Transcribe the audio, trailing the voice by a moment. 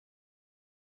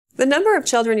The number of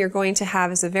children you're going to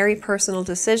have is a very personal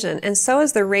decision, and so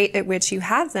is the rate at which you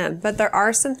have them. But there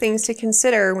are some things to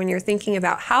consider when you're thinking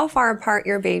about how far apart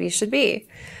your baby should be.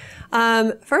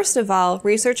 First of all,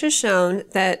 research has shown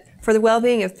that for the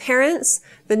well-being of parents,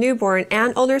 the newborn,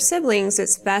 and older siblings,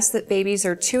 it's best that babies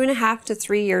are 2.5 to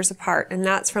 3 years apart, and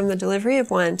that's from the delivery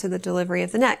of one to the delivery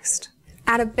of the next.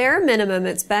 At a bare minimum,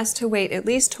 it's best to wait at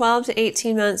least 12 to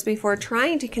 18 months before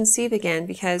trying to conceive again,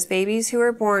 because babies who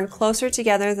are born closer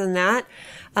together than that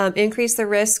increase the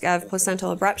risk of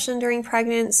placental abruption during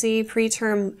pregnancy,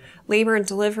 preterm labor and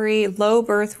delivery, low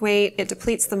birth weight. It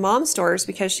depletes the mom stores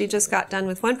because she just got done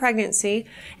with one pregnancy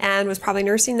and was probably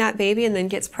nursing that baby and then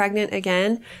gets pregnant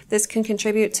again. This can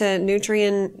contribute to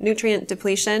nutrient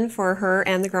depletion for her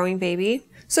and the growing baby.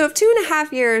 So if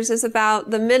 2.5 years is about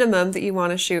the minimum that you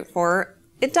want to shoot for,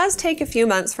 it does take a few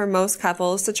months for most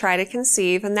couples to try to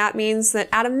conceive, and that means that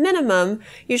at a minimum,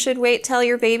 you should wait till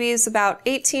your baby is about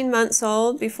 18 months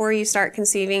old before you start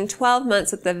conceiving, 12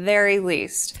 months at the very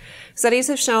least. Studies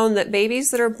have shown that babies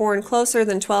that are born closer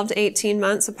than 12 to 18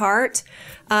 months apart,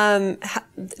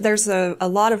 there's a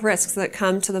lot of risks that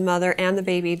come to the mother and the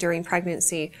baby during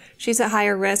pregnancy. She's at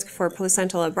higher risk for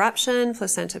placental abruption,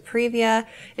 placenta previa.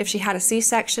 If she had a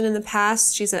C-section in the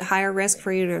past, she's at higher risk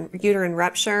for uterine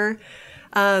rupture.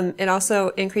 It also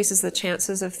increases the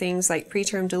chances of things like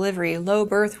preterm delivery, low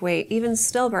birth weight, even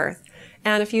stillbirth.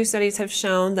 And a few studies have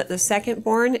shown that the second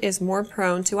born is more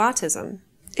prone to autism.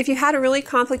 If you had a really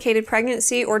complicated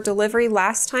pregnancy or delivery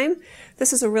last time,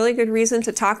 this is a really good reason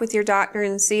to talk with your doctor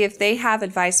and see if they have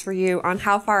advice for you on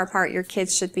how far apart your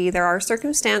kids should be. There are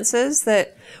circumstances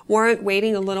that warrant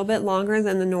waiting a little bit longer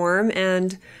than the norm,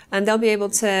 and they'll be able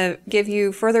to give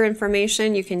you further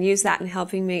information. You can use that in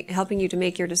helping you to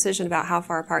make your decision about how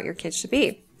far apart your kids should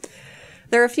be.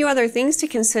 There are a few other things to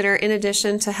consider in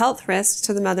addition to health risks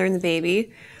to the mother and the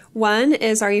baby. One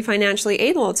is, are you financially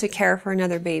able to care for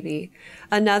another baby?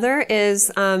 Another is,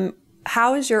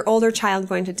 how is your older child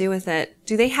going to do with it?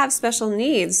 Do they have special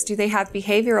needs? Do they have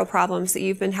behavioral problems that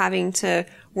you've been having to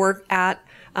work at?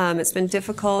 It's been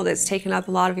difficult. It's taken up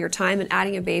a lot of your time, and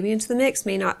adding a baby into the mix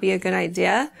may not be a good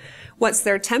idea. What's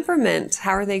their temperament?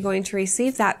 How are they going to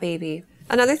receive that baby?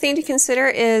 Another thing to consider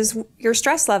is your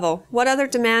stress level. What other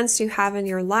demands do you have in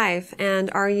your life? And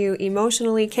are you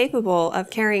emotionally capable of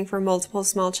caring for multiple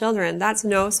small children? That's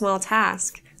no small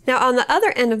task. Now, on the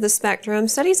other end of the spectrum,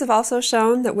 studies have also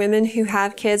shown that women who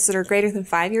have kids that are greater than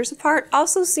 5 years apart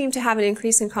also seem to have an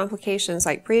increase in complications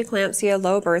like preeclampsia,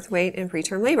 low birth weight, and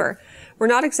preterm labor. We're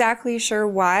not exactly sure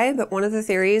why, but one of the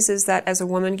theories is that as a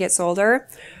woman gets older,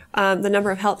 the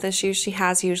number of health issues she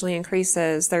has usually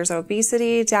increases. There's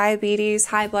obesity, diabetes,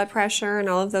 high blood pressure, and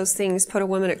all of those things put a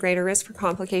woman at greater risk for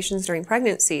complications during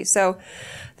pregnancy. So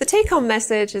the take-home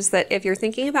message is that if you're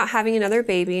thinking about having another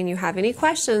baby and you have any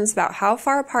questions about how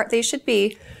far apart they should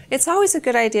be, it's always a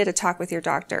good idea to talk with your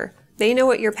doctor. They know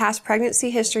what your past pregnancy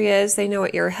history is, they know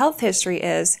what your health history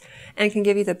is, and can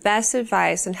give you the best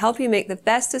advice and help you make the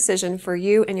best decision for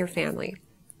you and your family.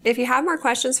 If you have more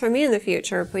questions for me in the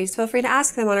future, please feel free to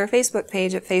ask them on our Facebook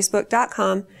page at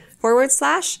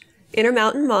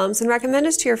facebook.com/Intermountain Moms, and recommend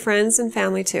us to your friends and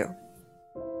family too.